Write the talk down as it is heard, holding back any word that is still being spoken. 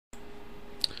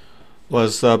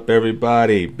What's up,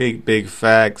 everybody? Big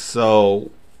facts.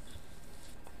 So,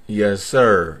 yes,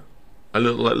 sir. It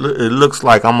looks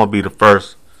like I'm gonna be the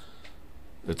first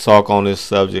to talk on this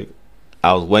subject.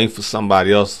 I was waiting for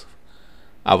somebody else.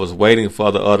 I was waiting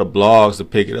for the other blogs to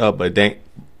pick it up, but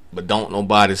don't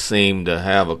nobody seem to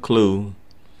have a clue.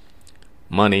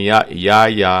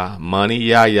 Moneyaya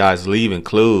is leaving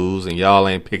clues, and y'all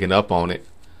ain't picking up on it.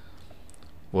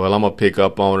 Well, I'm gonna pick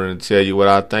up on it and tell you what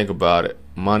I think about it.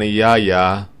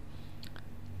 Moneyaya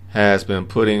has been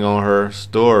putting on her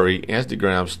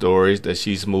Instagram stories, that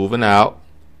she's moving out.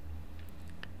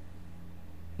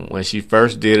 When she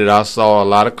first did it, I saw a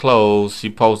lot of clothes. She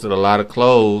posted a lot of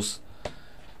clothes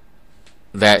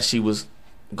that she was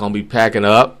gonna be packing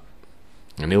up,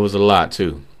 and it was a lot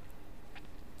too.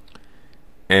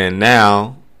 And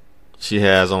now she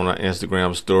has on her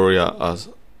Instagram story a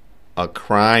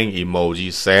crying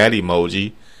emoji, sad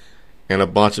emoji, and a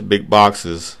bunch of big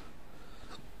boxes.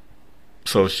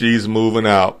 So she's moving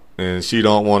out and she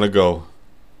don't want to go.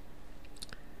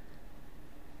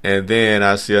 And then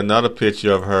I see another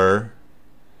picture of her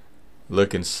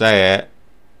looking sad,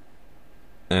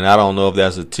 and I don't know if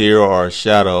that's a tear or a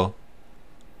shadow,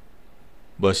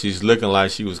 but she's looking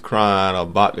like she was crying or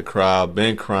about to cry or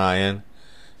been crying.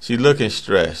 She's looking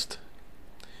stressed.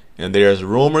 And there's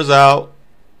rumors out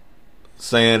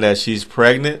saying that she's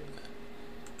pregnant.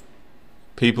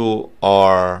 People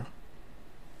are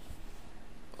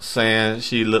saying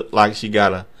she looked like she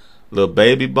got a little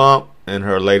baby bump in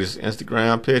her latest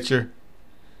Instagram picture.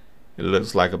 It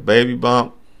looks like a baby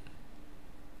bump.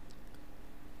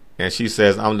 And she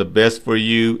says, "I'm the best for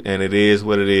you, and it is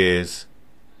what it is."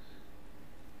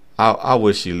 I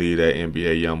wish she leave that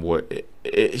NBA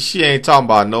YoungBoy. She ain't talking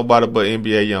about nobody but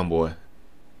NBA YoungBoy.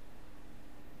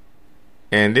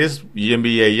 And this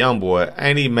NBA YoungBoy,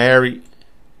 ain't he married?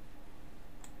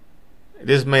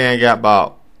 This man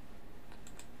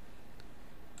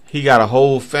he got a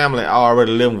whole family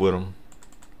already living with him.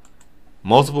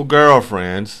 Multiple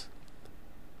girlfriends.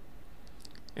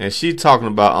 And she talking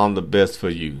about, "I'm the best for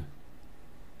you."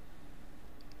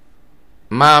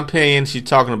 In my opinion, she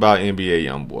talking about NBA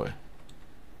YoungBoy.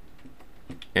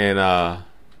 And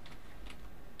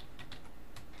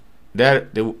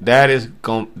that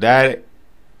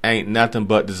ain't nothing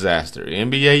but disaster.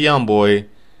 NBA YoungBoy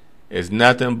is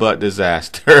nothing but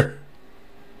disaster.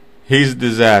 He's a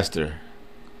disaster.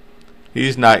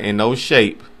 He's not in no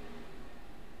shape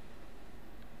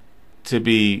to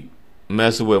be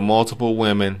messing with multiple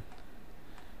women.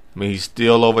 I mean, he's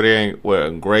still over there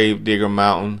in Grave Digger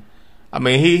Mountain. I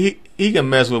mean, he can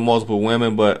mess with multiple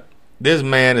women, but this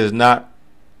man is not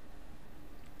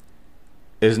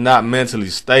mentally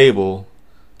stable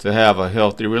to have a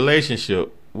healthy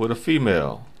relationship with a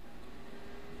female.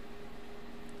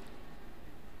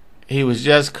 He was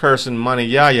just cursing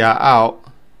Moneyaya out,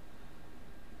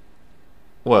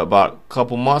 about a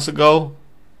couple months ago?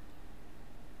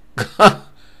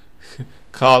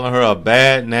 Calling her a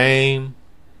bad name.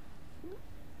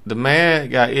 The man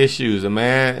got issues. The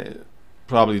man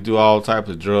probably do all types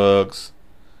of drugs.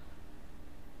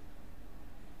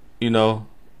 And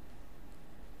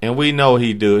we know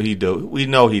he do. We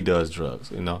know he does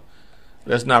drugs,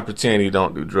 Let's not pretend he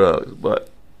don't do drugs. But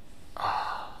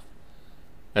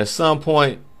at some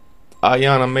point,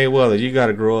 Ayanna Mayweather, you got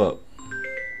to grow up.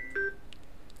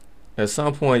 At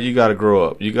some point, you got to grow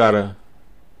up.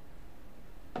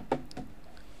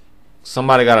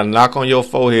 Somebody got to knock on your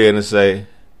forehead and say,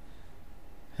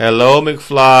 "Hello,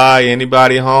 McFly.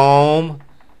 Anybody home?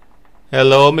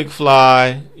 Hello,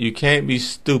 McFly." You can't be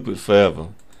stupid forever.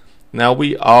 Now,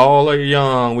 we all are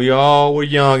young. We all were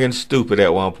young and stupid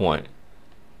at one point.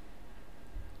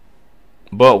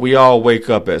 But we all wake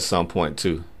up at some point,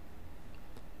 too.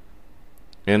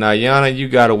 And Ayanna, you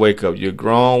got to wake up. You're a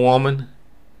grown woman.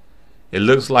 It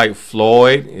looks like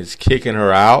Floyd is kicking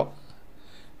her out,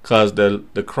 because the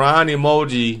crying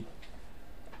emoji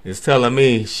is telling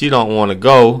me she don't want to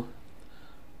go,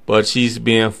 but she's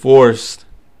being forced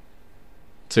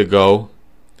to go.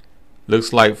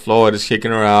 Looks like Floyd is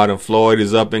kicking her out, and Floyd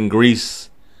is up in Greece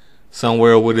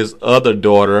somewhere with his other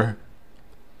daughter.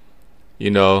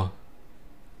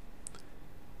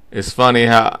 It's funny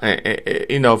how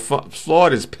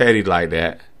Floyd is petty like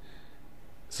that.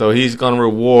 So he's going to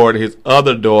reward his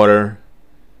other daughter,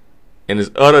 and his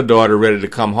other daughter ready to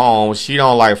come home. She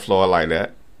don't like Floyd like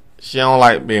that. She don't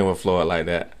like being with Floyd like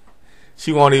that.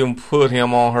 She won't even put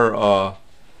him on her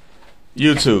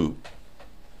YouTube.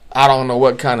 I don't know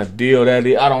what kind of deal that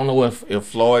is. I don't know if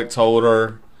Floyd told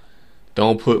her,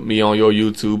 "Don't put me on your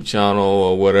YouTube channel,"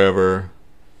 or whatever.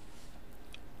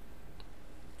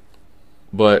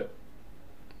 But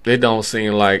it don't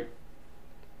seem like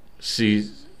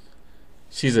she's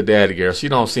a daddy girl. She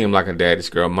don't seem like a daddy's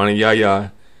girl.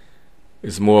 Moneyaya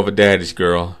is more of a daddy's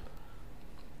girl.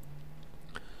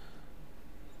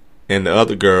 And the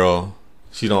other girl,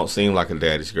 she don't seem like a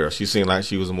daddy's girl. She seemed like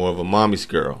she was more of a mommy's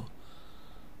girl.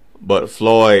 But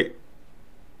Floyd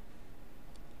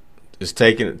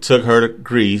took her to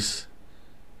Greece,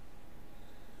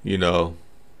 you know,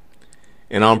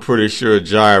 and I'm pretty sure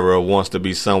Jaira wants to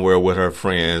be somewhere with her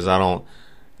friends. I don't,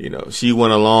 you know, she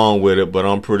went along with it, but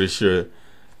I'm pretty sure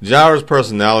Jaira's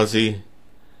personality,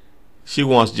 she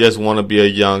just want to be a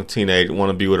young teenager, want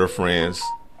to be with her friends.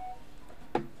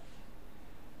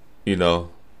 You know,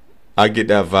 I get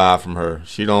that vibe from her.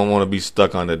 She don't want to be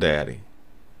stuck on the daddy.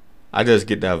 I just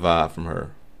get that vibe from her.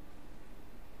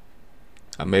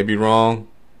 I may be wrong,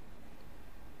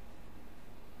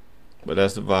 but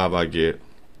that's the vibe I get.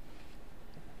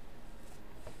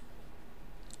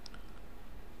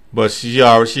 But she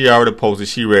already posted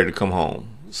she ready to come home.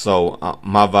 So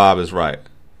my vibe is right.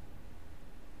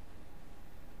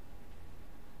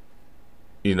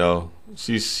 You know,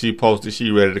 she posted she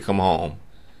ready to come home.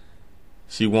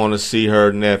 She want to see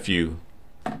her nephew,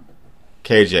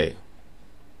 KJ.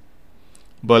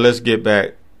 But let's get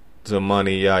back to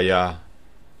Moneyaya.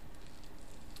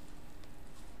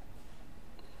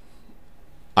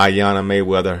 Ayanna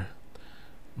Mayweather.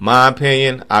 My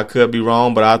opinion, I could be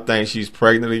wrong, but I think she's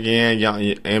pregnant again.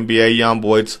 NBA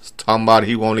YoungBoy talking about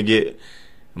he want to get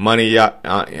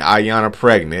Ayanna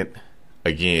pregnant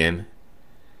again.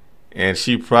 And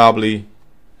she probably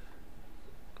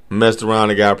messed around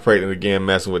and got pregnant again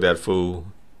messing with that fool.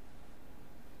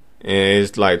 And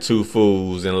it's like two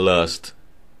fools in lust.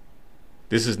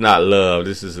 This is not love,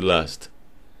 this is lust.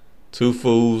 Two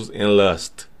fools in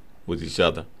lust with each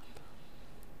other.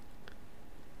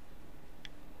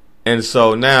 And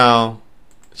so now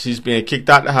she's being kicked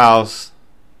out the house.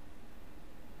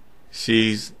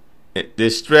 She's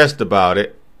distressed about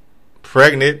it.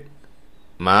 Pregnant,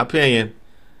 my opinion.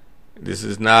 This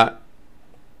is not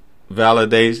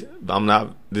validated.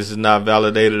 This is not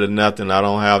validated or nothing. I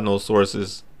don't have no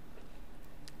sources.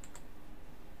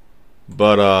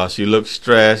 But she looks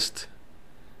stressed.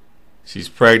 She's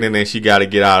pregnant and she got to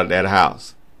get out of that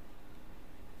house.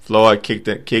 Floyd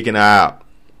kicking her out.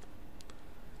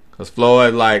 Cause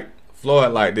Floyd like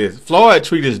this. Floyd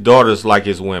treat his daughters like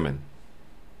his women.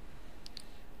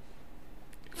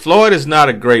 Floyd is not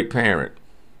a great parent.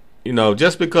 You know,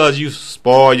 just because you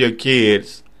spoil your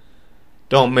kids,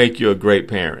 don't make you a great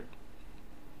parent.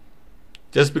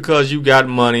 Just because you got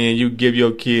money and you give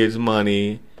your kids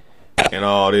money and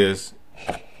all this,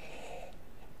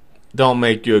 don't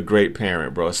make you a great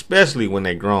parent, bro. Especially when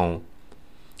they're grown.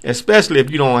 Especially if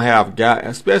you don't have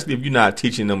especially if you're not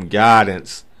teaching them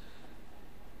guidance.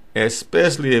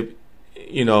 Especially if,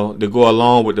 you know, to go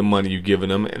along with the money you're giving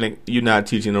them, and you're not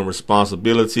teaching them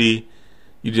responsibility.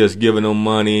 You're just giving them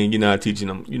money, and you're not teaching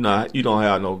them. You're not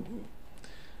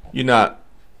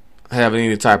having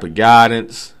any type of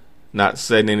guidance. Not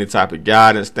setting any type of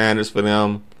guidance standards for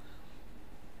them.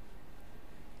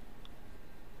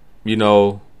 You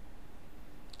know,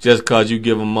 just cause you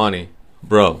give them money,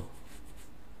 bro.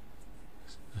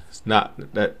 It's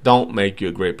not that. Don't make you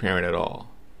a great parent at all.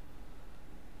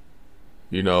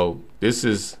 You know, this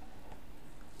is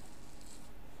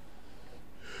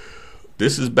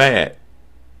bad.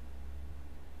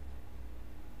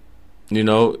 You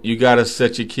know, you got to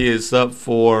set your kids up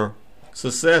for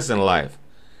success in life.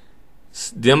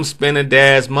 Them spending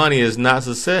dad's money is not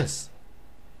success.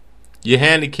 You're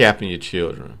handicapping your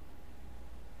children.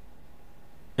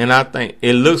 And I think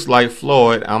it looks like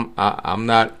Floyd. I'm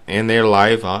not in their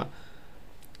life.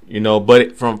 You know,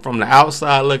 but from the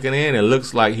outside looking in, it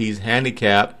looks like he's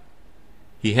handicapped.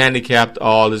 He handicapped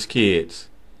all his kids.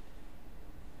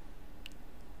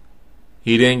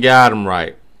 He didn't guide them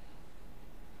right.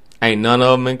 Ain't none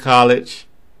of them in college.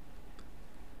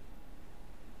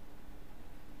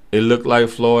 It looked like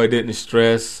Floyd didn't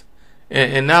stress.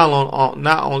 And now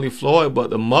not only Floyd, but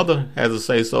the mother has to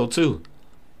say so too.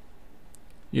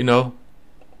 You know,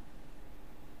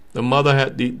 the mother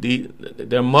had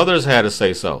their mothers had to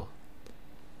say so.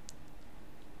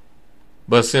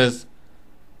 But since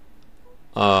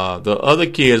the other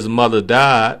kid's mother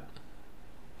died,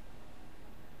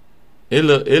 it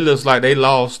looks like they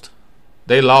lost.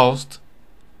 They lost,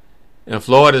 and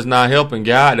Floyd is not helping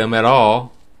guide them at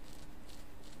all.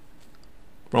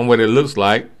 From what it looks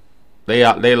like,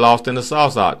 they lost in the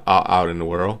sauce out in the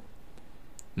world.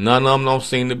 None of them don't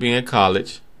seem to be in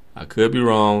college. I could be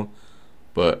wrong,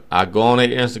 but I go on their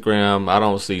Instagram. I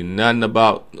don't see nothing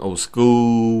about no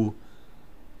school,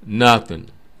 nothing.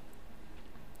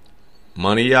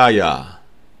 Moneyaya.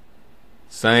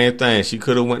 Same thing. She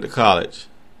could have went to college.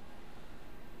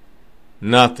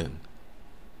 Nothing.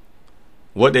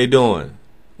 What they doing?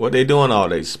 What they doing all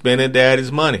day? Spending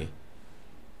daddy's money.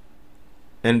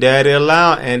 And daddy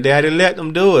let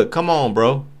them do it. Come on,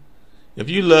 bro. If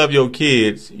you love your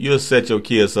kids, you'll set your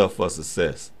kids up for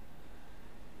success.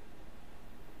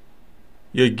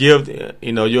 You'll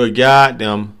guide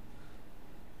them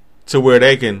to where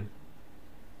they can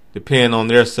depend on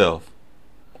their self,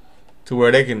 to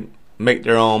where they can make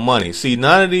their own money. See,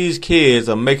 none of these kids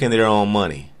are making their own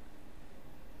money,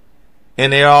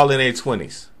 and they're all in their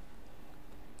 20s.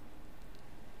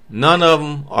 None of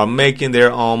them are making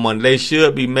their own money. They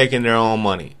should be making their own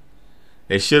money.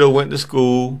 They should have went to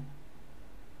school,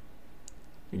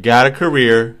 got a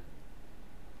career,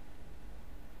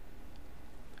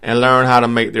 and learned how to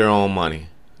make their own money.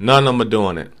 None of them are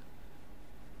doing it.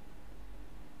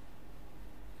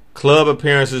 Club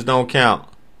appearances don't count.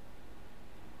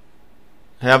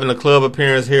 Having a club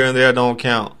appearance here and there don't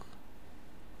count.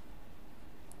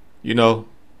 You know.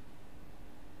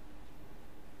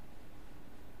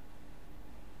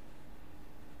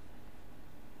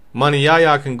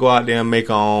 Moneyaya can go out there and make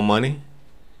her own money.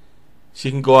 She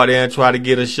can go out there and try to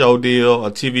get a show deal,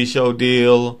 a TV show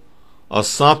deal, or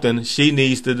something. She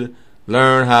needs to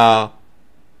learn how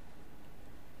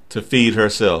to feed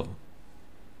herself.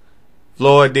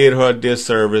 Floyd did her a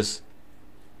disservice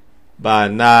by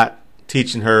not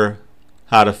teaching her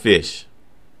how to fish.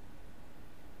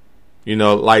 You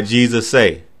know, like Jesus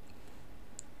say,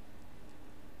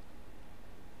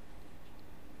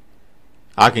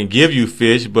 I can give you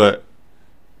fish, but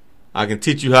I can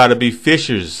teach you how to be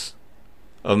fishers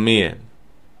of men.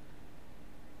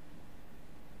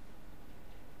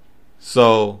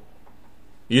 So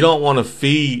you don't want to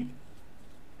feed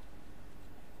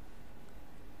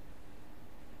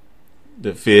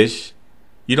the fish.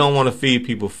 You don't want to feed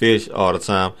people fish all the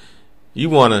time. You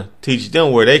want to teach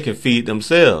them where they can feed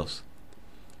themselves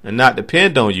and not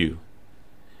depend on you.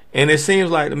 And it seems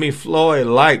like to me Floyd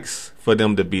likes for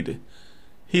them to be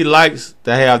he likes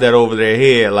to have that over their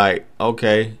head, like,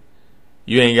 okay,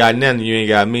 you ain't got nothing, you ain't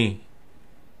got me.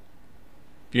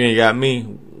 If you ain't got me,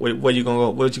 what you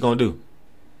gonna do?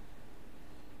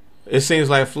 It seems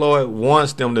like Floyd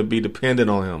wants them to be dependent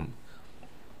on him.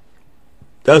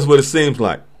 That's what it seems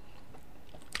like.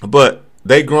 But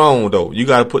they grown though. You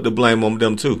gotta put the blame on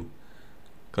them too.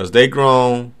 Cause they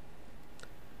grown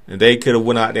and they could have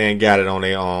went out there and got it on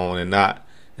their own and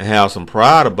have some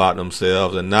pride about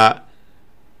themselves and not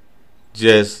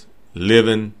just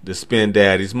living to spend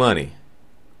daddy's money.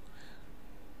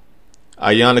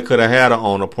 Ayana could have had her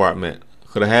own apartment,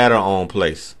 could have had her own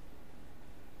place.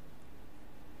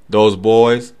 Those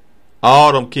boys,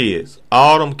 all them kids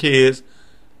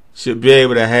should be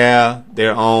able to have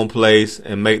their own place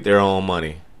and make their own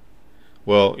money.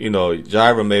 Well, you know,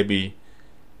 Jaira may be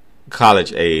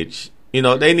college age. You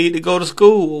know, they need to go to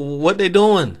school. What they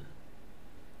doing?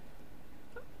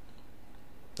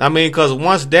 I mean, because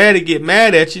once daddy get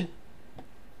mad at you,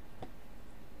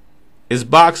 his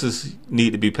boxes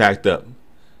need to be packed up.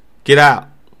 Get out.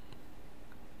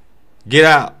 Get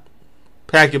out.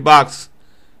 Pack your box.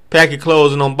 Pack your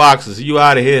clothes in them boxes. You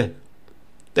out of here.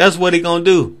 That's what he gonna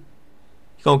do.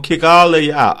 He gonna kick all of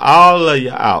you out. All of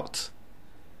you out.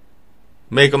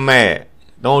 Make him mad.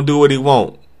 Don't do what he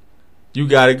want. You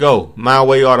gotta go. My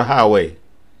way or the highway.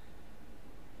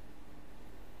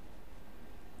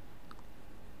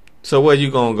 So where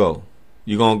you gonna go?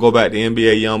 You gonna go back to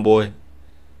NBA YoungBoy?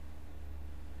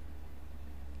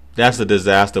 That's a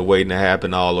disaster waiting to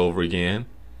happen all over again.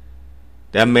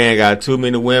 That man got too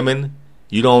many women.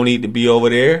 You don't need to be over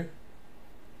there.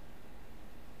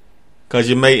 Cause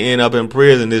you may end up in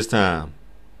prison this time.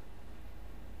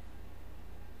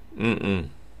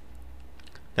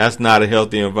 That's not a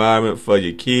healthy environment for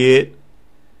your kid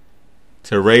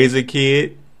to raise a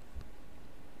kid.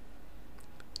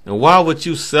 And why would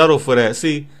you settle for that?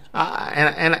 See,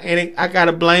 I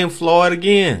gotta blame Floyd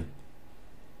again,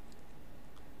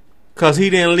 cause he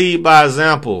didn't lead by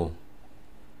example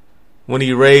when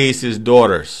he raised his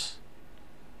daughters.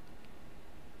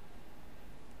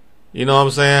 You know what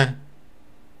I'm saying?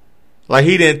 Like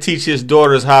he didn't teach his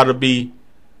daughters how to be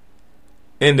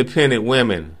independent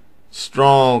women,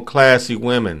 strong, classy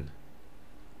women.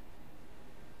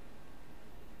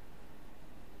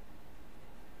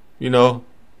 You know,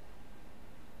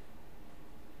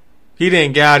 he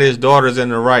didn't guide his daughters in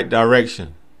the right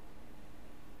direction.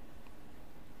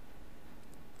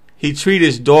 He treated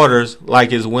his daughters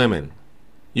like his women.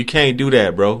 You can't do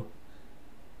that, bro.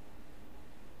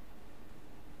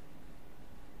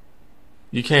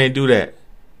 You can't do that.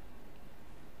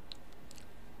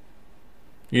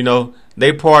 You know,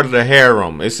 they part of the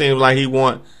harem. It seems like he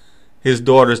want his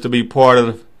daughters to be part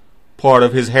of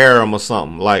his harem or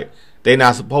something. Like they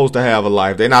not supposed to have a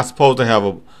life. They're not supposed to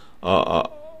have a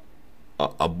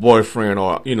boyfriend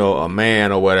or a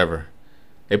man or whatever.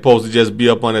 They supposed to just be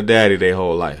up under daddy their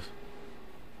whole life.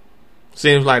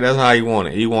 Seems like that's how he want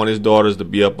it. He want his daughters to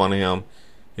be up under him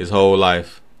his whole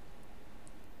life.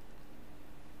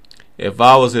 If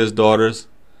I was his daughters,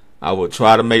 I would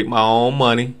try to make my own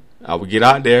money. I would get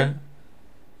out there,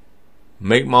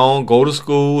 make my own, go to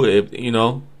school,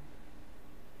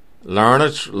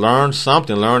 learn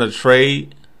something, learn a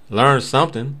trade, learn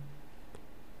something,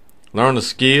 learn a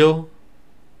skill.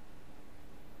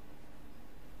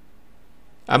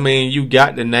 I mean, you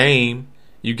got the name,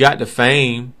 you got the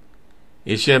fame.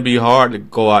 It shouldn't be hard to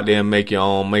go out there and make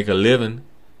a living,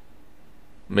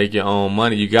 make your own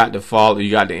money. You got the follow,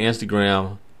 you got the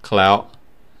Instagram clout,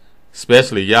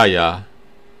 especially Yaya.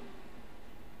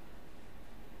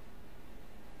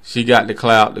 She got the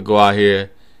clout to go out here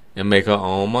and make her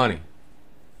own money.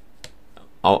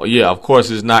 Oh yeah, of course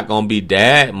it's not gonna be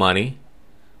dad money,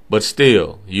 but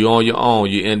still, you on your own,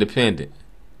 you independent.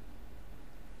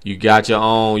 You got your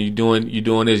own, you doing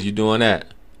this, you doing that.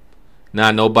 Now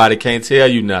nobody can't tell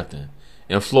you nothing.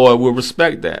 And Floyd will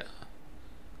respect that.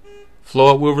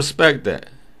 Floyd will respect that.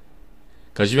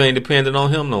 Because you ain't dependent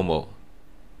on him no more.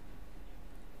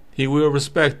 He will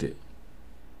respect it.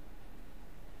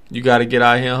 You got to get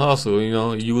out here and hustle.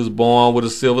 You was born with a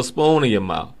silver spoon in your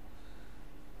mouth.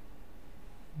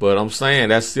 But I'm saying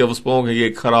that silver spoon can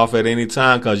get cut off at any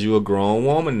time because you're a grown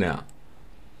woman now.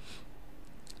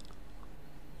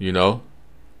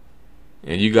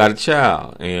 And you got a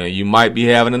child. And you might be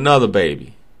having another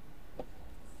baby.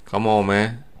 Come on,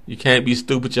 man. You can't be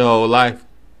stupid your whole life.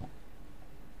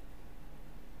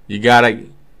 You got to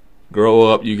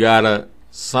grow up. You got to,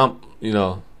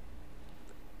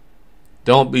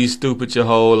 don't be stupid your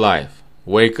whole life.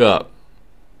 Wake up.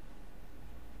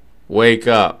 Wake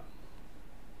up.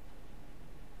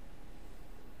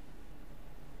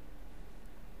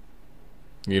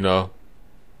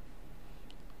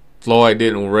 Floyd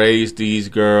didn't raise these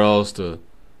girls to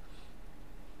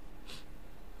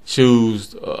choose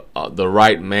the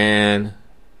right man.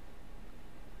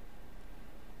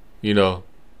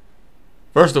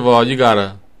 First of all, you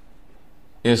gotta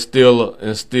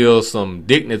instill some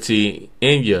dignity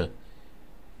in your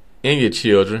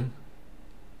children.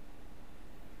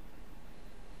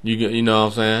 You know what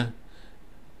I'm saying?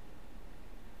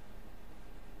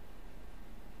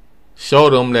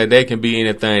 Show them that they can be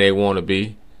anything they want to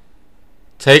be.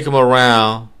 Take them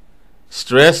around.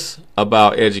 Stress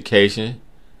about education.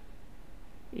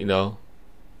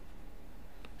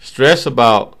 Stress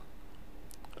about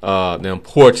the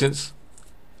importance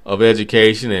of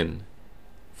education and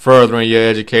furthering your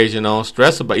education on.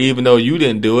 Stress about, even though you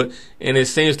didn't do it. And it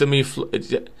seems to me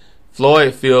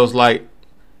Floyd feels like,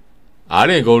 I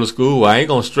didn't go to school. I ain't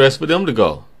gonna stress for them to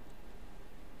go.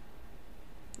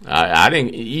 I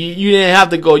didn't. You didn't have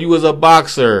to go. You was a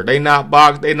boxer. They not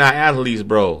athletes,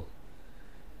 bro.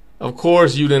 Of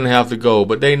course you didn't have to go,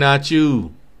 but they not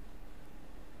you.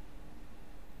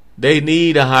 They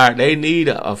need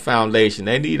a foundation.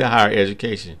 They need a higher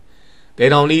education. They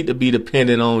don't need to be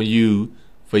dependent on you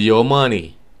for your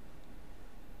money.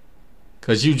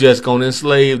 Cause you just gonna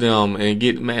enslave them and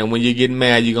get mad. When you get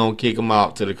mad, you gonna kick them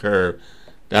out to the curb.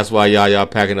 That's why y'all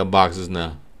packing up boxes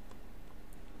now.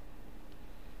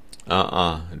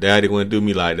 Daddy wouldn't do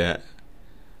me like that.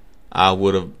 I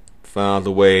would have found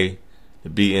a way to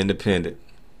be independent.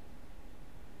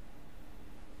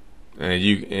 And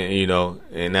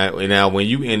now when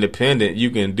you independent, you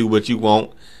can do what you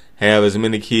want, have as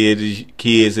many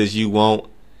kids as you want,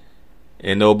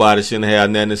 and nobody shouldn't have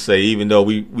nothing to say. Even though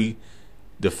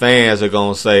the fans are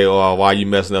gonna say, "Oh, why you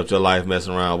messing up your life,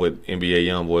 messing around with NBA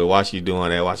YoungBoy? Why she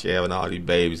doing that? Why she having all these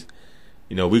babies?"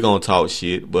 We gonna talk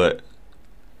shit, but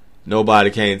nobody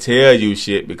can't tell you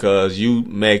shit because you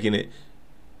making it.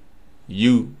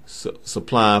 You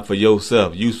supplying for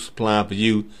yourself. You supplying for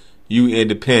you. You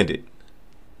independent.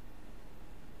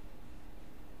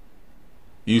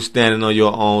 You standing on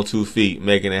your own 2 feet,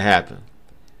 making it happen.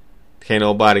 Can't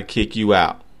nobody kick you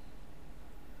out.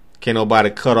 Can't nobody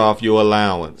cut off your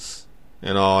allowance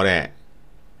and all that.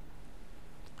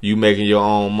 You making your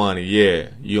own money, yeah.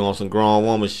 You on some grown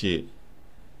woman shit.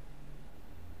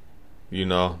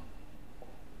 And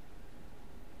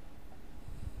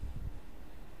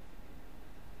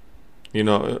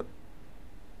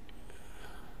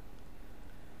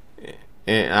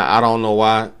I don't know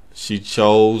why she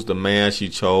chose the man she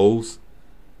chose.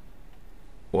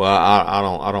 Well,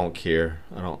 I don't care.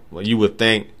 Well, you would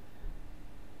think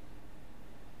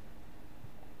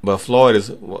But Floyd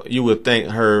is, you would think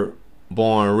her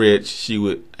born rich, she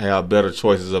would have better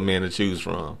choices of men to choose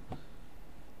from.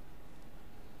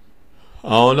 I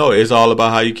don't know. It's all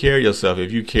about how you carry yourself.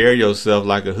 If you carry yourself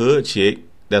like a hood chick,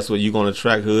 that's what you're going to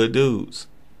attract hood dudes.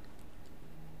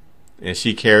 And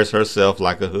she carries herself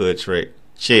like a hood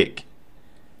chick.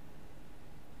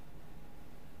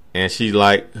 And she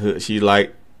like hood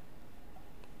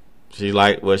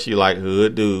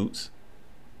dudes.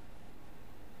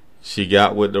 She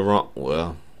got with the wrong,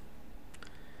 well,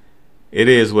 it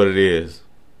is what it is.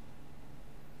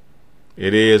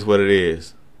 It is what it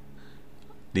is.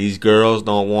 These girls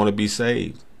don't want to be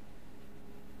saved.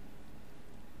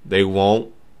 They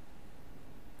won't.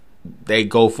 They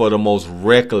go for the most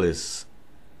reckless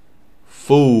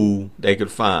fool they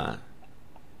could find.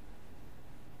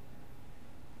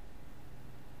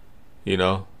 You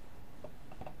know?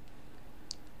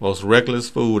 Most reckless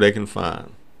fool they can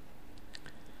find.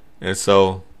 And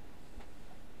so,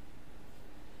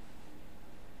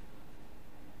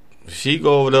 if she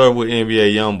go over there with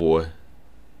NBA Youngboy,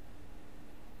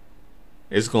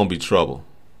 it's gonna be trouble.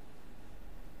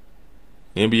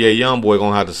 NBA Youngboy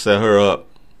gonna have to set her up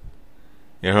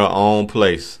in her own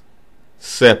place,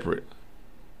 separate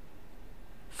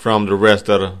from the rest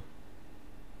of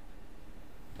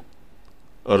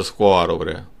the squad over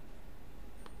there.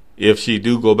 If she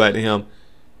do go back to him,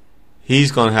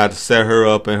 he's gonna have to set her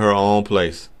up in her own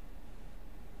place.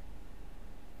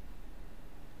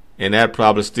 And that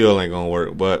probably still ain't gonna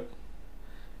work, but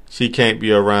she can't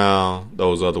be around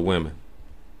those other women.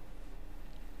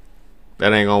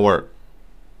 That ain't gonna work.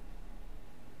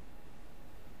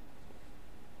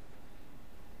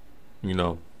 You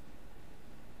know.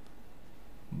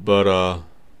 But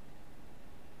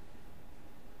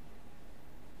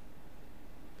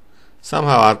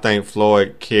somehow I think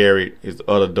Floyd carried his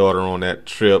other daughter on that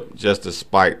trip just to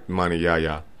spite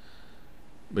Moneyaya.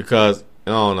 Because,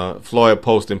 I don't know, Floyd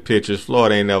posting pictures.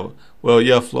 Floyd ain't never, well,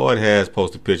 yeah, Floyd has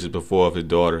posted pictures before of his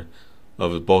daughter,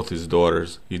 both his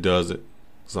daughters. He does it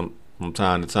from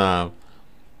time to time.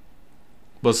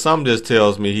 But something just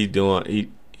tells me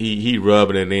he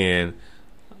rubbing it in.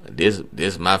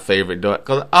 This my favorite daughter.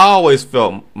 Because I always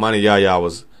felt Moneyaya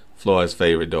was Floyd's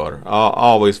favorite daughter. I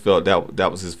always felt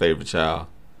that was his favorite child,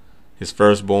 his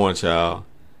firstborn child,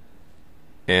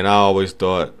 and I always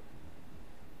thought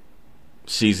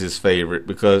she's his favorite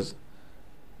because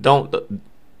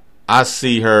I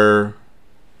see her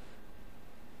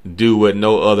do what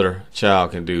no other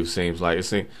child can do. Seems like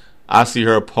I see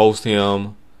her post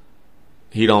him.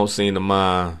 He don't seem to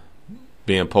mind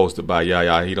being posted by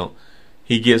Yaya.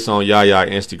 He gets on Yaya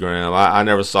Instagram. I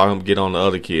never saw him get on the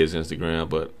other kids' Instagram,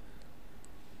 but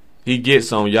he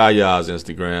gets on Yaya's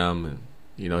Instagram, and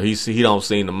you know he don't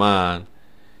seem to mind.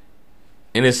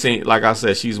 And it seems, like I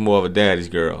said, she's more of a daddy's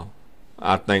girl.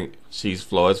 I think she's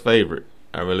Floyd's favorite.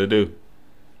 I really do.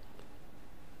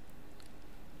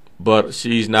 But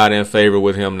she's not in favor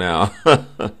with him now.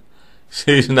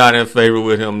 She's not in favor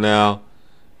with him now,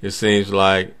 it seems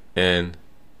like, and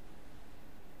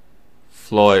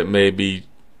Floyd may be,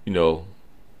 you know,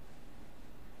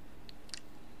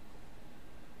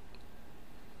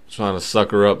 trying to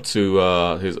suck her up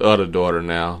to his other daughter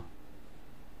now,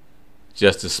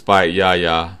 just to spite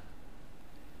Yaya,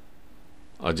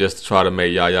 or just to try to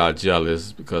make Yaya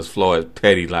jealous because Floyd's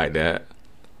petty like that.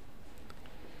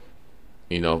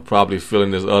 You know, probably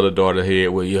filling his other daughter head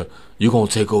with, you gonna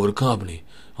take over the company.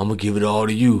 I'm gonna give it all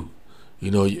to you.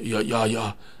 You know,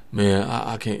 Yaya, man,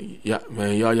 I can't. Yeah,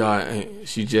 man, Yaya,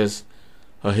 she just,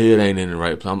 her head ain't in the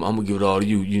right place. I'm gonna give it all to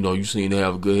you. You know, you seem to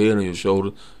have a good head on your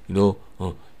shoulder. You know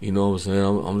what I'm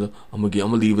saying. I'm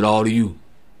gonna leave it all to you.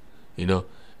 You know,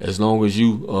 as long as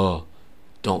you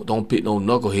don't pick no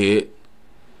knucklehead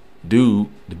dude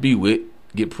to be with,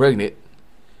 get pregnant.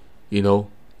 You know,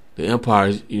 the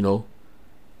empires. You know,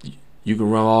 you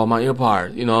can run all my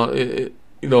empires. You know, you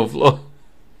know, Floyd.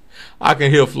 I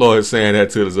can hear Floyd saying that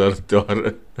to his other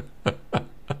daughter.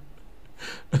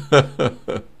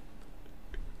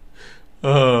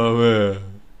 Oh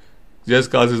man, just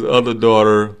because his other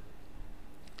daughter,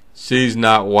 she's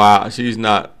not wild. She's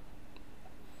not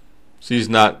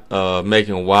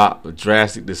making wild,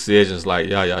 drastic decisions like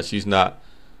Yaya. She's not.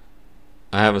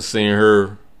 I haven't seen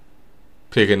her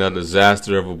picking a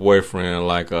disaster of a boyfriend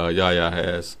like Yaya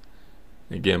has,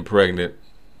 and getting pregnant,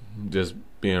 just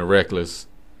being reckless.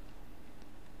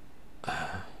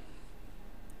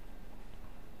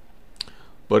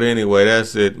 But anyway,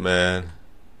 that's it, man.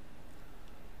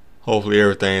 Hopefully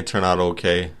everything turned out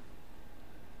okay.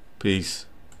 Peace.